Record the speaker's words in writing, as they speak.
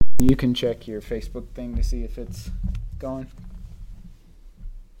You can check your Facebook thing to see if it's going.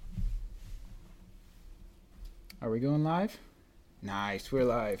 Are we going live? Nice, we're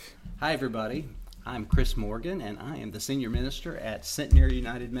live. Hi, everybody. I'm Chris Morgan, and I am the senior minister at Centenary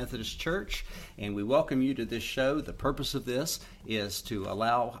United Methodist Church, and we welcome you to this show. The purpose of this is to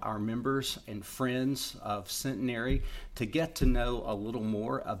allow our members and friends of Centenary to get to know a little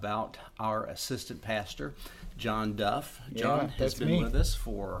more about our assistant pastor, John Duff. John has been with us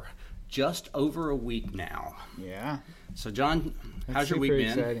for just over a week now. Yeah. So, John, how's your week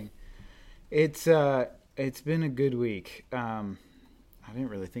been? Exciting. It's been a good week. I didn't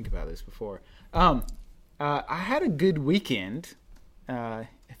really think about this before. I had a good weekend.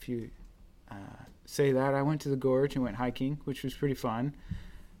 If you say that, I went to the gorge and went hiking, which was pretty fun.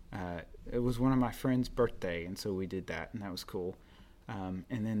 It was one of my friend's birthday, and so we did that, and that was cool. And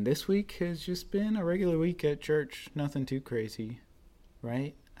then this week has just been a regular week at church. Nothing too crazy,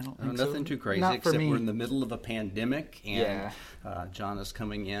 right? I don't think nothing too crazy, except we're in the middle of a pandemic, and John is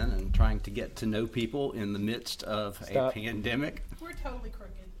coming in and trying to get to know people in the midst of a pandemic. We're totally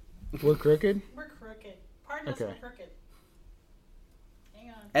crooked. We're crooked? We're crooked. Pardon us, we're crooked. Hang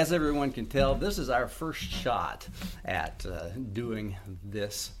on. As everyone can tell, this is our first shot at doing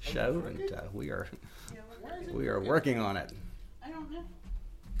this show, and we are working on it. I don't know.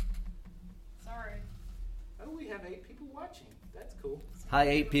 Sorry. Oh, we have 8 people watching. That's cool. Hi,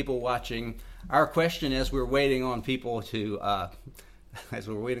 8 people watching. Our question, as we're waiting on people to,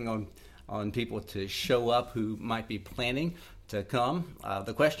 on people to show up who might be planning to come,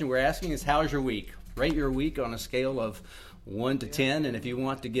 the question we're asking is, how's your week? Rate your week on a scale of 1 to 10, and if you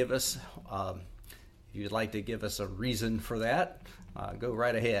want to give us, if you'd like to give us a reason for that, go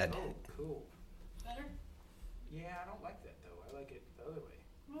right ahead. Oh, cool. Better? Yeah, I don't like that though. I like it the other way.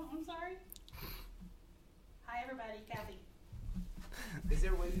 Well, I'm sorry. Hi, everybody. Kathy. Is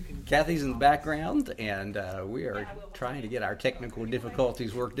there a way you can... Kathy's in the background, and we are trying to get our technical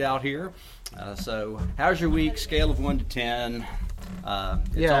difficulties worked out here. So, how's your week? Scale of 1 to 10.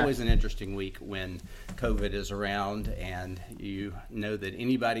 It's always an interesting week when COVID is around, and you know that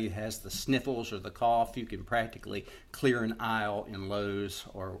anybody who has the sniffles or the cough, you can practically clear an aisle in Lowe's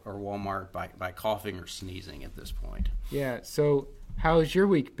or Walmart by coughing or sneezing at this point. Yeah, so how's your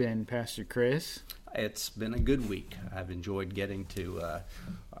week been, Pastor Chris? It's been a good week. I've enjoyed getting to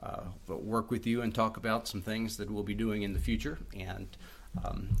work with you and talk about some things that we'll be doing in the future. And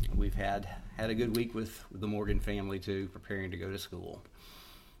we've had a good week with the Morgan family, too, preparing to go to school.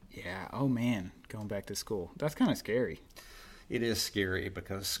 Yeah, oh man, going back to school. That's kind of scary. It is scary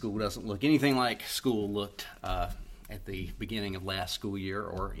because school doesn't look anything like school looked at the beginning of last school year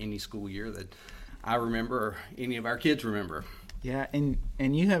or any school year that I remember or any of our kids remember. Yeah, and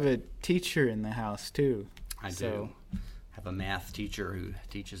you have a teacher in the house, too. I do. I have a math teacher who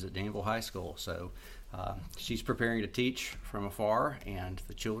teaches at Danville High School. So she's preparing to teach from afar, and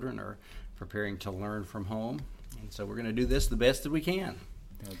the children are preparing to learn from home. And so we're going to do this the best that we can.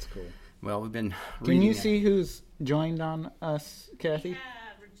 That's cool. Well, we've been reading... Can you see who's joined on us, Kathy? We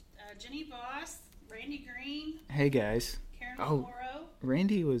have Jenny Voss, Randy Green. Hey, guys. Karen Morrow.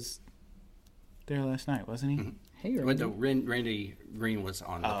 Randy was there last night, wasn't he? Mm-hmm. Hey, Randy. No, Randy Green was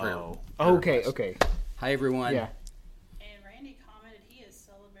on the prayer. Okay. Hi, everyone. Yeah. And Randy commented he is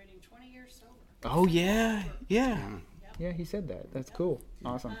celebrating 20 years sober. Oh, yeah. Yep. Yeah, he said that. That's cool.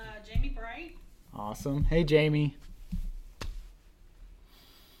 Awesome. Jamie Bright. Awesome. Hey, Jamie.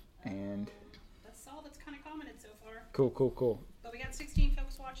 And That's all that's kind of commented so far. Cool. But we got 16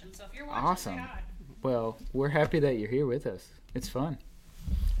 folks watching, so if you're watching, awesome. say hi. Well, we're happy that you're here with us. It's fun.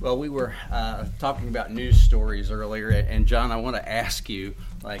 Well, we were talking about news stories earlier, and John, I want to ask you,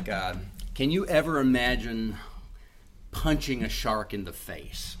 can you ever imagine punching a shark in the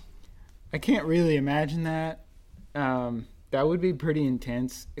face? I can't really imagine that. That would be pretty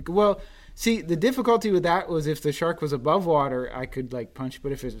intense. Well, see, the difficulty with that was if the shark was above water, I could punch.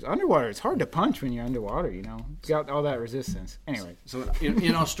 But if it was underwater, it's hard to punch when you're underwater. It's got all that resistance. Anyway, so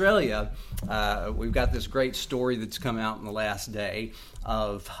in Australia, we've got this great story that's come out in the last day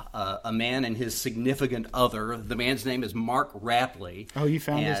of a man and his significant other. The man's name is Mark Rapley. Oh, you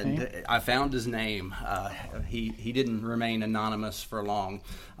found his name? I found his name. He didn't remain anonymous for long.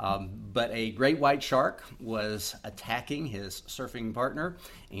 But a great white shark was attacking his surfing partner,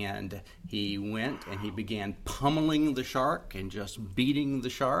 and he went and he began pummeling the shark and just beating the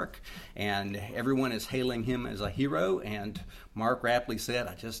shark, and everyone is hailing him as a hero. And Mark Rapley said,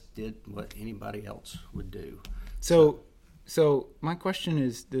 "I just did what anybody else would do." So my question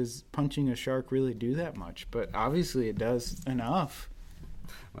is, does punching a shark really do that much? But obviously it does enough.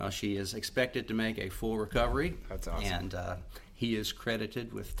 Well, she is expected to make a full recovery. That's awesome. And he is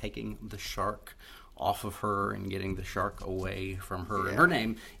credited with taking the shark off of her and getting the shark away from her. Yeah. And her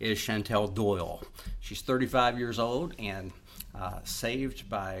name is Chantel Doyle. She's 35 years old and saved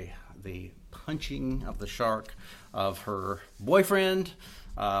by the punching of the shark of her boyfriend,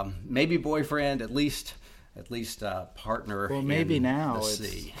 maybe boyfriend, at least partner. Well, maybe in now the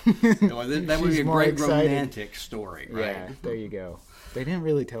sea. That would be a great romantic story, right? Yeah, there you go. They didn't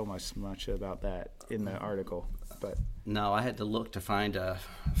really tell much about that in the article, but no, I had to look to find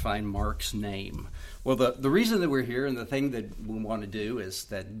Mark's name. Well, the reason that we're here and the thing that we want to do is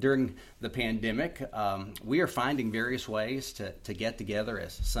that during the pandemic, we are finding various ways to get together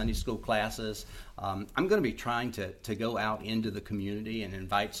as Sunday school classes. I'm going to be trying to go out into the community and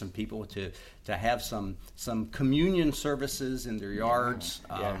invite some people to have some communion services in their yards.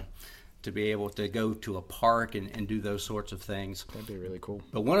 Yeah. To be able to go to a park and do those sorts of things. That'd be really cool.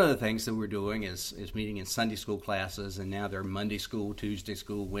 But one of the things that we're doing is meeting in Sunday school classes, and now they're Monday school, Tuesday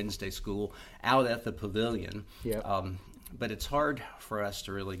school, Wednesday school, out at the pavilion. Yep. But it's hard for us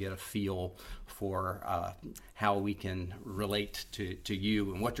to really get a feel for how we can relate to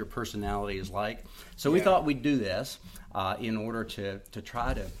you and what your personality is like. So we thought we'd do this in order to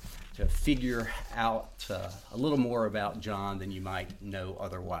try to figure out a little more about John than you might know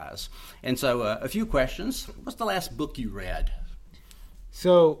otherwise. And so a few questions. What's the last book you read?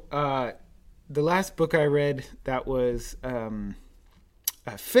 So the last book I read that was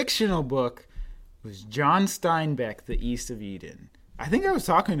a fictional book was John Steinbeck, The East of Eden. I think I was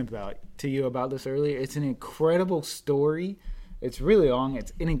talking to you about this earlier. It's an incredible story. It's really long.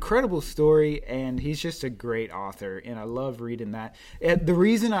 It's an incredible story, and he's just a great author, and I love reading that. And the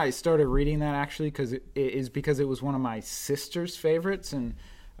reason I started reading that, actually, is because it was one of my sister's favorites, and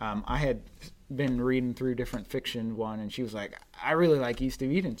I had been reading through different fiction one, and she was like, I really like East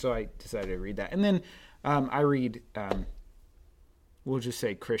of Eden, so I decided to read that. And then I read, we'll just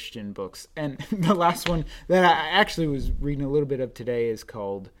say Christian books. And the last one that I actually was reading a little bit of today is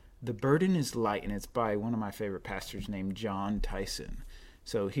called The Burden is Light, and it's by one of my favorite pastors named John Tyson.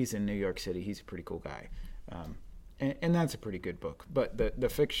 So he's in New York City. He's a pretty cool guy. And that's a pretty good book. But the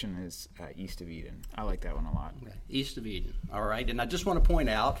fiction is East of Eden. I like that one a lot. Okay. East of Eden. All right. And I just want to point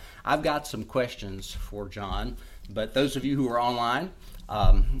out, I've got some questions for John. But those of you who are online,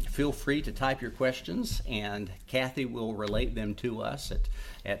 feel free to type your questions, and Kathy will relate them to us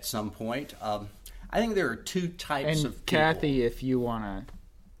at some point. I think there are two types of people. Kathy, if you want to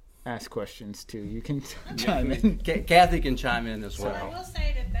ask questions too, you can chime in. Kathy can chime in as well. So I will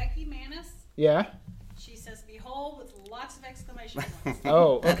say that Becky Manis, yeah, she says "behold" with lots of exclamation points.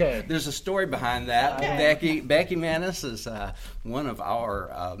 Oh, okay. There's a story behind that. Okay. Becky Manis is one of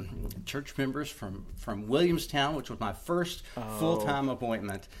our church members from Williamstown, which was my first full-time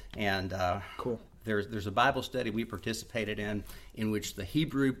appointment. And cool. There's a Bible study we participated in which the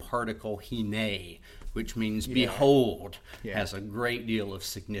Hebrew particle hine, which means behold, has a great deal of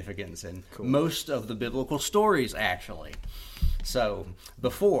significance in most of the biblical stories, actually. So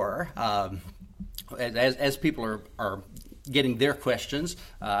before, as people are getting their questions,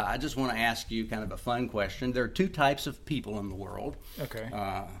 I just want to ask you kind of a fun question. There are two types of people in the world. Okay.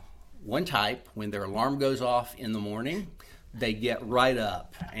 One type, when their alarm goes off in the morning, they get right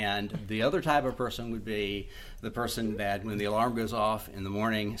up. And the other type of person would be the person that when the alarm goes off in the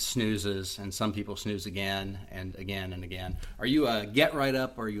morning, snoozes, and some people snooze again and again and again. Are you a get right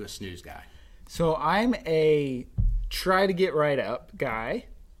up or are you a snooze guy? So I'm a try to get right up guy.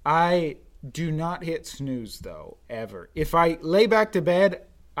 I do not hit snooze, though, ever. If I lay back to bed,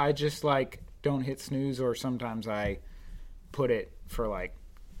 I just, don't hit snooze, or sometimes I put it for,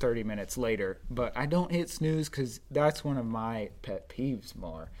 30 minutes later. But I don't hit snooze because that's one of my pet peeves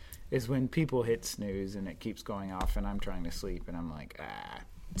more, is when people hit snooze and it keeps going off and I'm trying to sleep and I'm like, ah.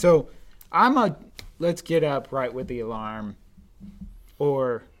 So I'm a let's get up right with the alarm,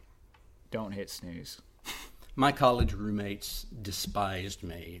 or don't hit snooze. My college roommates despised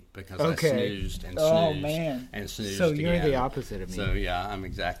me because I snoozed and snoozed and snoozed So you're again. The opposite of me. So yeah, I'm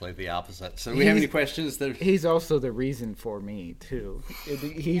exactly the opposite. So we have any questions? He's also the reason for me too.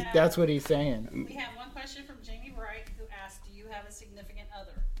 That's what he's saying. We have one question from Jamie Wright, who asked, "Do you have a significant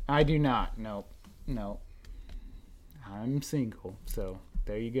other?" I do not. No. I'm single. So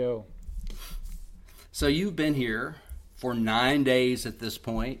there you go. So you've been here for 9 days at this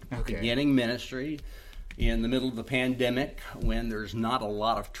point, beginning ministry in the middle of the pandemic when there's not a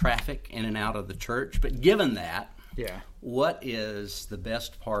lot of traffic in and out of the church. But given that, what is the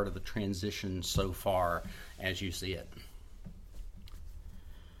best part of the transition so far as you see it?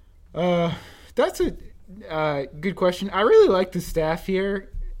 That's a good question. I really like the staff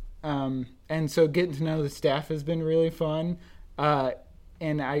here. And so getting to know the staff has been really fun.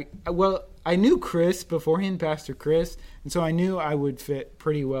 And I knew Chris beforehand, Pastor Chris, and so I knew I would fit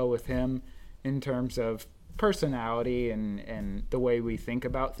pretty well with him in terms of personality and the way we think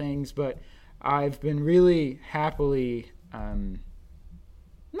about things. But I've been really happily,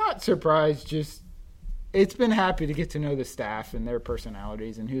 not surprised, just it's been happy to get to know the staff and their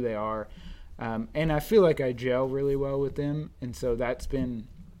personalities and who they are. And I feel like I gel really well with them. And so that's been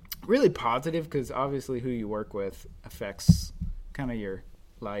really positive because obviously who you work with affects kind of your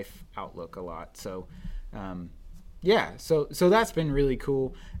life outlook a lot. So, so that's been really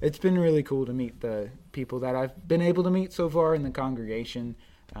cool. It's been really cool to meet the people that I've been able to meet so far in the congregation,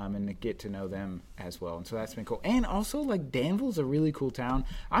 and to get to know them as well. And so that's been cool. And also, like, Danville's a really cool town.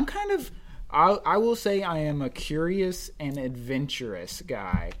 I will say I am a curious and adventurous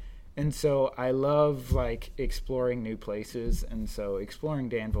guy. And so I love, like, exploring new places. And so exploring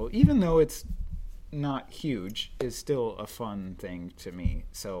Danville, even though it's not huge, is still a fun thing to me.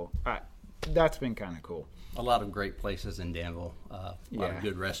 So that's been kind of cool. A lot of great places in Danville. A lot of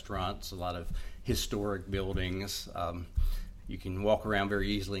good restaurants, a lot of historic buildings. You can walk around very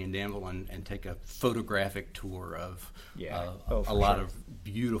easily in Danville and take a photographic tour of a lot of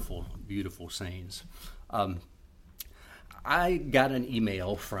beautiful, beautiful scenes. I got an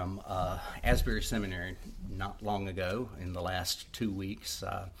email from Asbury Seminary not long ago, in the last 2 weeks,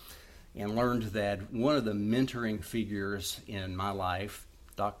 and learned that one of the mentoring figures in my life,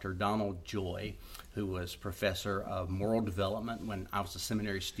 Dr. Donald Joy, who was professor of moral development when I was a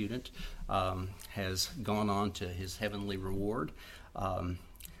seminary student, has gone on to his heavenly reward.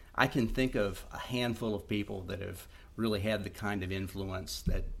 I can think of a handful of people that have really had the kind of influence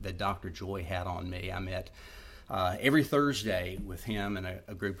that Dr. Joy had on me. I met every Thursday with him and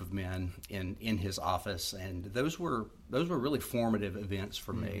a group of men in his office, and those were really formative events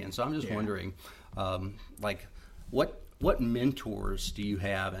for me. And so I'm just wondering, what mentors do you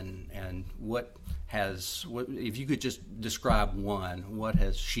have, and what if you could just describe one, what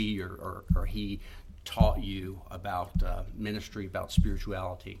has she or he taught you about ministry, about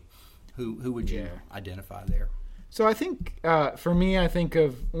spirituality? Who would you identify there? So I think for me, I think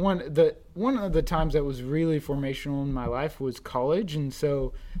of one of the times that was really formational in my life was college, and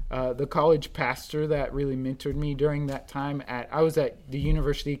so the college pastor that really mentored me during that time I was at the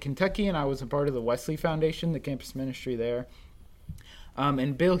University of Kentucky, and I was a part of the Wesley Foundation, the campus ministry there.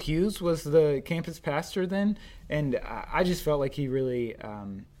 And Bill Hughes was the campus pastor then, and I just felt like he really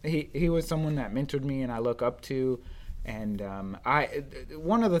he was someone that mentored me and I look up to. And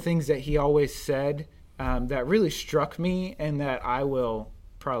one of the things that he always said that really struck me, and that I will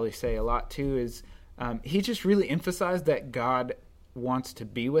probably say a lot too, is he just really emphasized that God wants to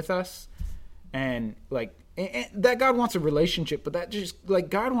be with us, and that God wants a relationship, but that just like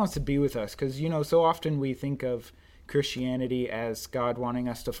God wants to be with us, because so often we think of Christianity as God wanting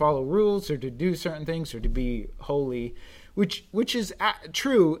us to follow rules or to do certain things or to be holy, which is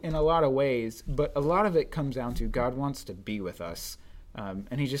true in a lot of ways, but a lot of it comes down to God wants to be with us.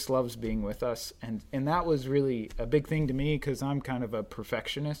 And he just loves being with us. And that was really a big thing to me, because I'm kind of a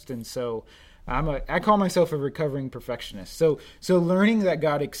perfectionist. And so I call myself a recovering perfectionist. So learning that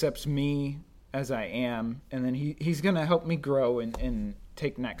God accepts me as I am, and then he's going to help me grow and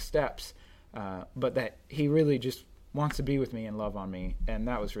take next steps. But that he really just wants to be with me and love on me. And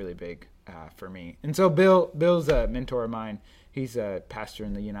that was really big for me. And so Bill's a mentor of mine. He's a pastor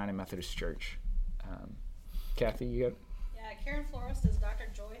in the United Methodist Church. Kathy, you got... Karen Flores says Dr.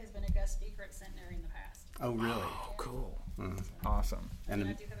 Joy has been a guest speaker at Centenary in the past. Oh, really? Oh, cool. Awesome. And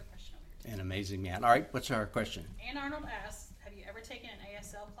I do have a question over here. An amazing man. All right, what's our question? Ann Arnold asks, have you ever taken an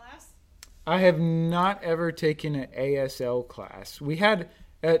ASL class? I have not ever taken an ASL class. We had,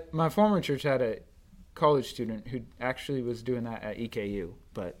 at my former church, had a college student who actually was doing that at EKU,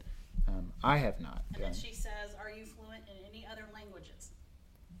 but I have not. And then she says, are you fluent in any other languages?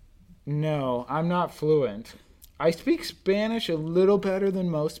 No, I'm not fluent. I speak Spanish a little better than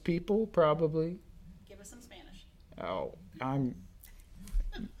most people, probably. Give us some Spanish. Oh, I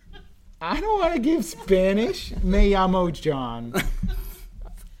don't want to give Spanish. Me llamo John.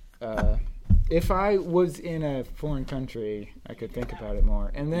 If I was in a foreign country, I could think about it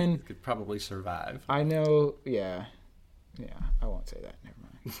more. And then... You could probably survive. I know, yeah, I won't say that. Never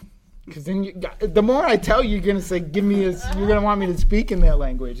mind. Because then the more I tell you, you're going to say, you're going to want me to speak in that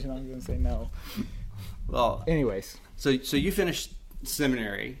language, and I'm going to say no. Well, anyways. So you finished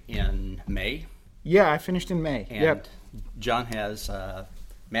seminary in May? Yeah, I finished in May. And John has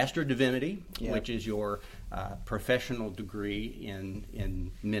Master of Divinity, which is your professional degree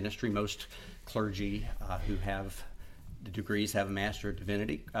in ministry. Most clergy who have the degrees have a Master of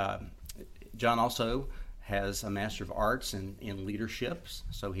Divinity. John also has a Master of Arts in leadership,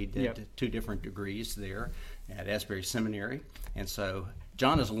 so he did 2 different degrees there at Asbury Seminary. And so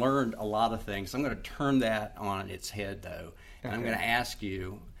John has learned a lot of things. I'm going to turn that on its head, though, and I'm going to ask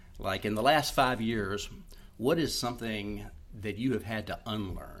you, like, in the last 5 years, what is something that you have had to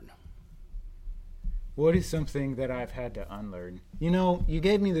unlearn? What is something that I've had to unlearn? You know, you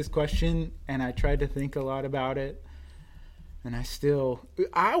gave me this question, and I tried to think a lot about it, and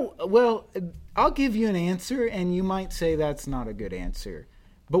I'll give you an answer, and you might say that's not a good answer.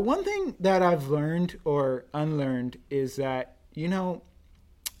 But one thing that I've learned or unlearned is that, you know,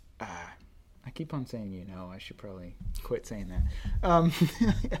 I keep on saying, you know, I should probably quit saying that.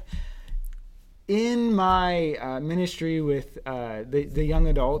 In my ministry with the young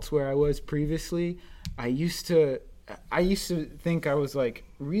adults where I was previously, I used to think I was like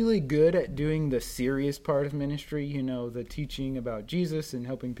really good at doing the serious part of ministry, you know, the teaching about Jesus and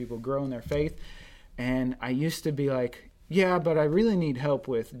helping people grow in their faith. And I used to be like, yeah, but I really need help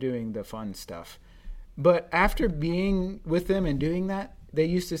with doing the fun stuff. But after being with them and doing that, they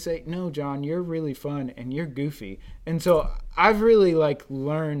used to say, no, John, you're really fun and you're goofy. And so I've really like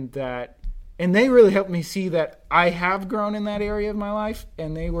learned that. And they really helped me see that I have grown in that area of my life.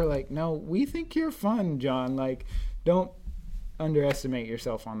 And they were like, no, we think you're fun, John. Like, don't underestimate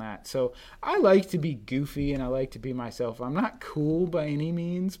yourself on that. So I like to be goofy and I like to be myself. I'm not cool by any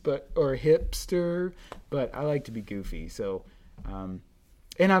means, or hipster, but I like to be goofy. So,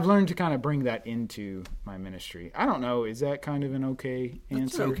 and I've learned to kind of bring that into my ministry. I don't know. Is that kind of an okay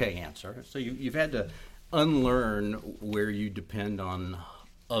answer? That's an okay answer. So you've had to unlearn where you depend on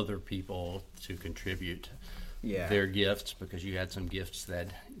other people to contribute their gifts because you had some gifts that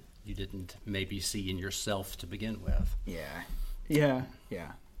you didn't maybe see in yourself to begin with. Yeah.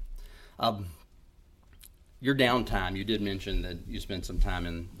 Your downtime, you did mention that you spent some time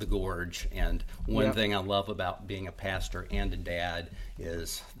in the Gorge, and one thing I love about being a pastor and a dad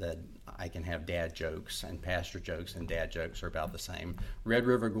is that I can have dad jokes, and pastor jokes and dad jokes are about the same. Red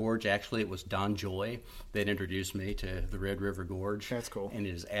River Gorge, actually, it was Don Joy that introduced me to the Red River Gorge. That's cool. And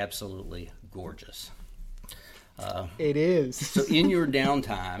it is absolutely gorgeous. It is. So in your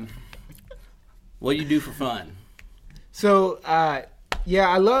downtime, what do you do for fun? So, I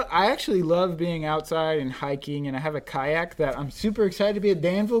actually love being outside and hiking, and I have a kayak that I'm super excited to be at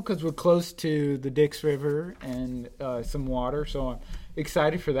Danville because we're close to the Dix River and some water, so I'm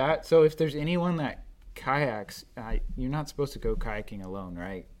excited for that. So if there's anyone that kayaks, you're not supposed to go kayaking alone,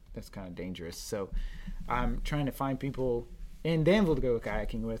 right? That's kind of dangerous. So I'm trying to find people in Danville to go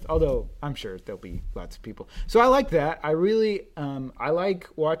kayaking with, although I'm sure there'll be lots of people. So I like that. I really I like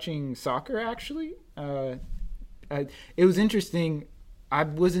watching soccer, actually. It was interesting. I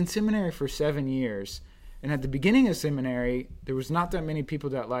was in seminary for 7 years, and at the beginning of seminary, there was not that many people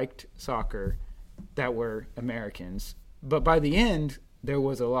that liked soccer that were Americans. But by the end, there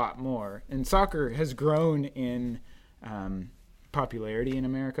was a lot more. And soccer has grown in popularity in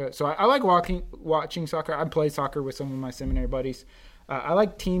America. So I like watching soccer. I play soccer with some of my seminary buddies. I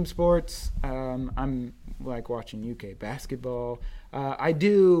like team sports. I'm like watching UK basketball. I'd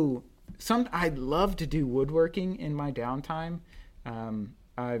love to do woodworking in my downtime.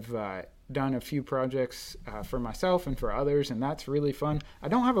 I've done a few projects for myself and for others, and that's really fun. I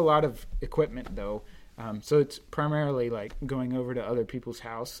don't have a lot of equipment, though, so it's primarily like going over to other people's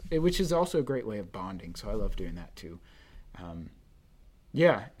house, which is also a great way of bonding, so I love doing that, too. And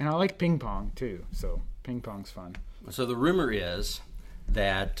I like ping pong, too, so ping pong's fun. So the rumor is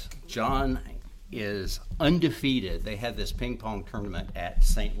that John is undefeated. They had this ping pong tournament at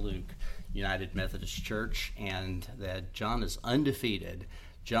St. Luke United Methodist Church, and that John is undefeated.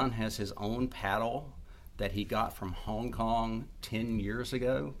 John has his own paddle that he got from Hong Kong 10 years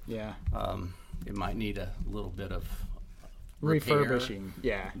ago. Yeah. It might need a little bit of refurbishing.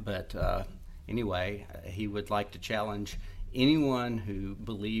 Yeah. But anyway, he would like to challenge anyone who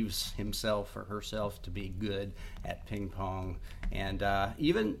believes himself or herself to be good at ping pong. And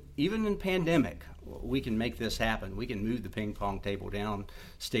even in pandemic, we can make this happen. We can move the ping pong table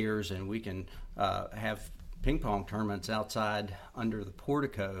downstairs, and we can have ping pong tournaments outside under the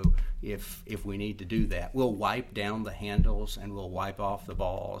portico if we need to do that. We'll wipe down the handles and we'll wipe off the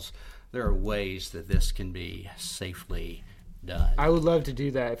balls. There are ways that this can be safely done. I would love to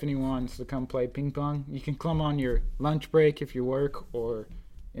do that. If anyone wants to come play ping pong, you can come on your lunch break if you work, or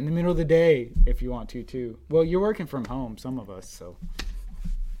in the middle of the day if you want to, too. Well, you're working from home, some of us, so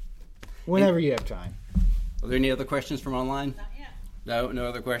whenever you have time. Are there any other questions from online? Not yet. No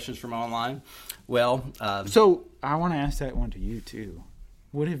other questions from online? Well, so I want to ask that one to you, too.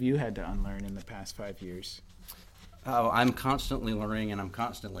 What have you had to unlearn in the past 5 years? Oh, I'm constantly learning, and I'm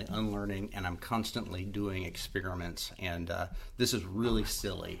constantly unlearning, and I'm constantly doing experiments. And this is really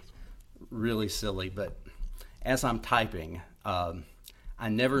silly. But as I'm typing, I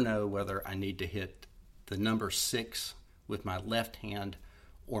never know whether I need to hit the number 6 with my left hand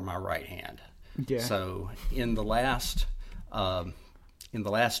or my right hand. Yeah. So in the last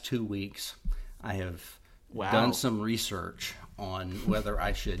 2 weeks, I have done some research on whether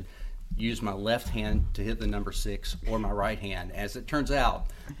I should use my left hand to hit the number 6 or my right hand. As it turns out,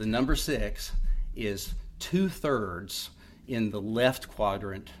 the number 6 is 2/3 in the left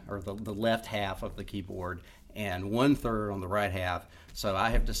quadrant, or the left half of the keyboard, and 1/3 on the right half. So I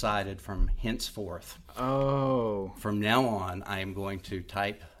have decided from henceforth, from now on, I am going to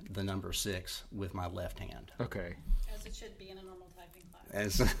type the number 6 with my left hand. Okay. As it should be in a normal typing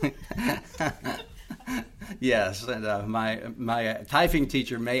class. Yes, and my typing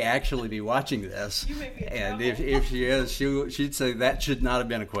teacher may actually be watching this, You may be in and trouble. if she is, she'd say that should not have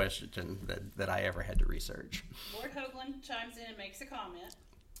been a question that I ever had to research. Lord Hoagland chimes in and makes a comment.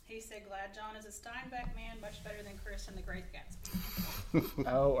 He said, "Glad John is a Steinbeck man, much better than Chris in The Great Gatsby."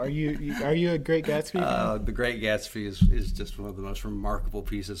 Oh, are you a Great Gatsby fan? The Great Gatsby is just one of the most remarkable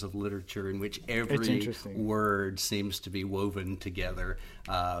pieces of literature in which every word seems to be woven together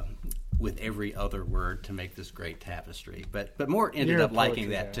with every other word to make this great tapestry. But Mort ended up liking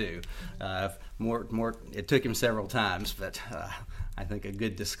that too. Mort, it took him several times, but I think a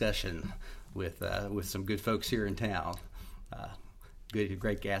good discussion with some good folks here in town.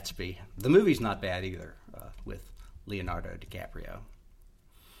 Great Gatsby. The movie's not bad either, with Leonardo DiCaprio.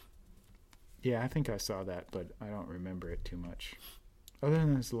 Yeah, I think I saw that, but I don't remember it too much. Other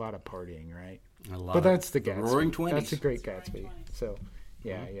than there's a lot of partying, right? But that's the Gatsby. Roaring 20s. That's the Great Gatsby. So,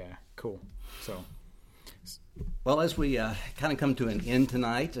 yeah, cool. So, well, as we kind of come to an end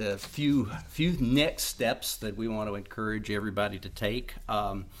tonight, a few next steps that we want to encourage everybody to take.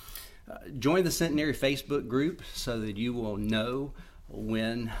 Join the Centenary Facebook group so that you will know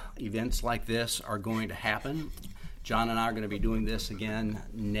when events like this are going to happen. John and I are going to be doing this again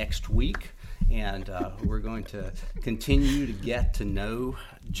next week, and we're going to continue to get to know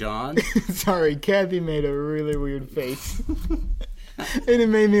John. Sorry, Kathy made a really weird face, and it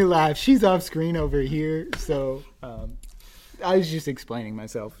made me laugh. She's off screen over here, so I was just explaining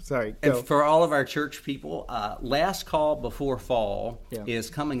myself. Sorry. Go. And for all of our church people, Last Call Before Fall is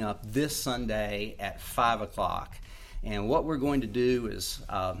coming up this Sunday at 5 o'clock. And what we're going to do is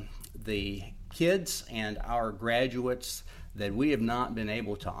the kids and our graduates that we have not been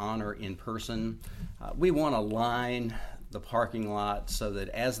able to honor in person, we want to line the parking lot so that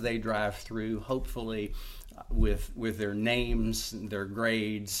as they drive through, hopefully with their names, their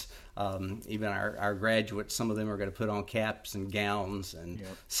grades, even our graduates, some of them are going to put on caps and gowns and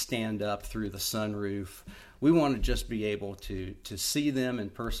stand up through the sunroof. We want to just be able to see them in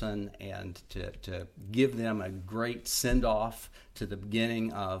person and to give them a great send-off to the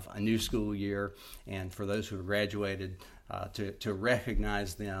beginning of a new school year, and for those who have graduated, to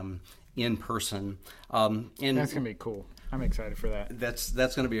recognize them in person. And that's going to be cool. I'm excited for that. That's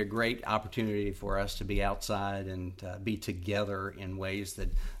going to be a great opportunity for us to be outside and be together in ways that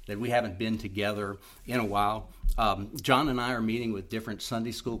we haven't been together in a while. John and I are meeting with different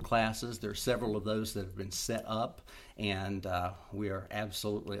Sunday school classes. There are several of those that have been set up, and we are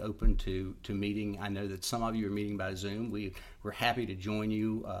absolutely open to meeting. I know that some of you are meeting by Zoom. We're happy to join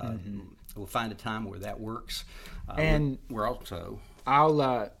you. We'll find a time where that works. And we're also...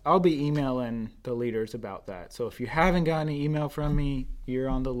 I'll be emailing the leaders about that. So if you haven't gotten an email from me, you're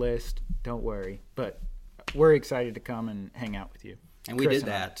on the list. Don't worry. But we're excited to come and hang out with you. And we did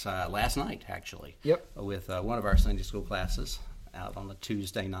that last night, actually. Yep. With one of our Sunday school classes out on the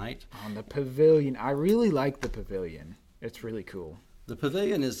Tuesday night. On the pavilion. I really like the pavilion. It's really cool. The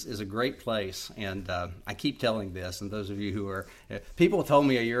pavilion is a great place, and I keep telling this, and those of you who are... people told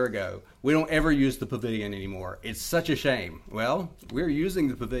me a year ago, we don't ever use the pavilion anymore. It's such a shame. Well, we're using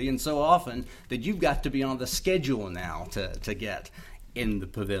the pavilion so often that you've got to be on the schedule now to get in the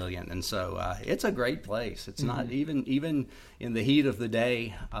pavilion, and so it's a great place. It's not even in the heat of the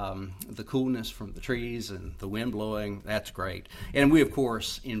day, the coolness from the trees and the wind blowing, that's great. And we, of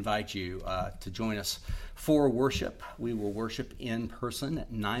course, invite you to join us for worship. We will worship in person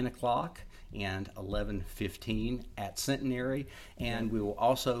at 9 o'clock and 11:15 at Centenary, and we will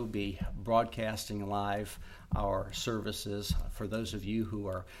also be broadcasting live our services for those of you who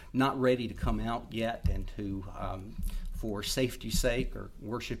are not ready to come out yet and who for safety's sake are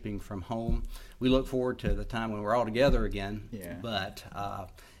worshiping from home. We look forward to the time when we're all together again. Yeah. But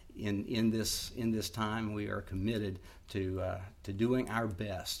in this time, we are committed to doing our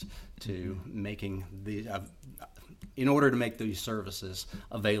best to making in order to make these services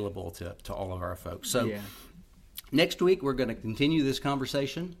available to all of our folks. So Yeah. next week, we're going to continue this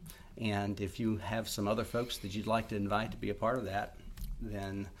conversation. And if you have some other folks that you'd like to invite to be a part of that,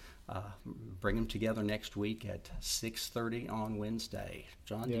 then bring them together next week at 6:30 on Wednesday.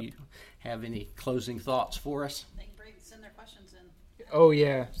 John, Yep. do you have any closing thoughts for us? They can send their questions in. Oh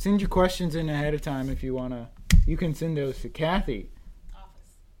yeah, send your questions in ahead of time if you wanna. You can send those to Kathy,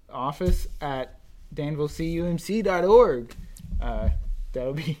 office at danvillecumc.org.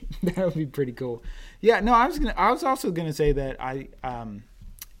 That'll be pretty cool. Yeah, no, I was also gonna say that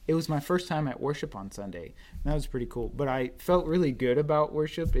it was my first time at worship on Sunday. That was pretty cool. But I felt really good about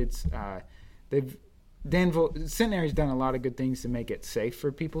worship. It's Centenary's done a lot of good things to make it safe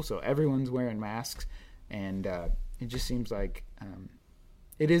for people, so everyone's wearing masks, and it just seems like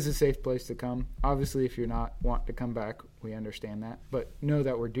it is a safe place to come. Obviously, if you're not wanting to come back, we understand that. But know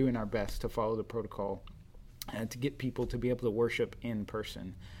that we're doing our best to follow the protocol and to get people to be able to worship in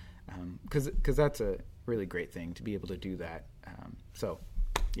person, because that's a really great thing to be able to do that.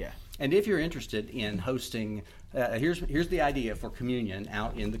 Yeah. And if you're interested in hosting, here's the idea for communion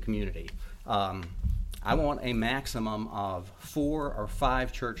out in the community. I want a maximum of 4 or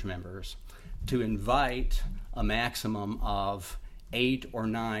 5 church members to invite a maximum of 8 or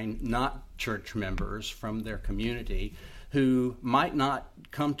 9 not church members from their community who might not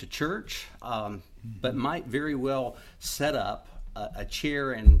come to church, but might very well set up a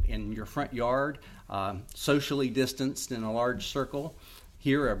chair in your front yard, socially distanced in a large circle,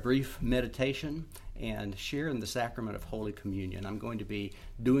 hear a brief meditation, and share in the sacrament of Holy Communion. I'm going to be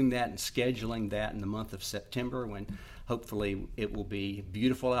doing that and scheduling that in the month of September, when hopefully it will be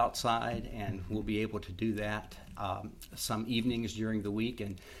beautiful outside, and we'll be able to do that some evenings during the week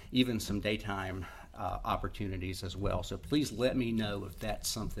and even some daytime opportunities as well. So please let me know if that's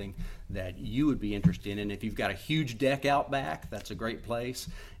something that you would be interested in. If you've got a huge deck out back, that's a great place.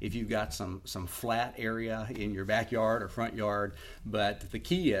 If you've got some flat area in your backyard or front yard. But the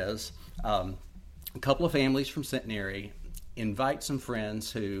key is a couple of families from Centenary, invite some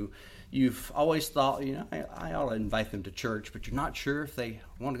friends who you've always thought, I ought to invite them to church, but you're not sure if they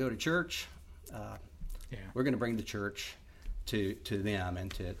want to go to church. We're going to bring the church to them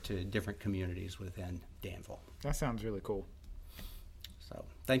and to different communities within Danville. That sounds really cool. So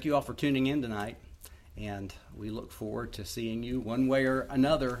thank you all for tuning in tonight, and we look forward to seeing you one way or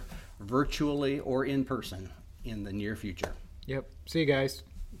another, virtually or in person, in the near future. Yep. See you guys.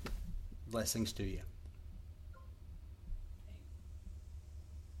 Blessings to you.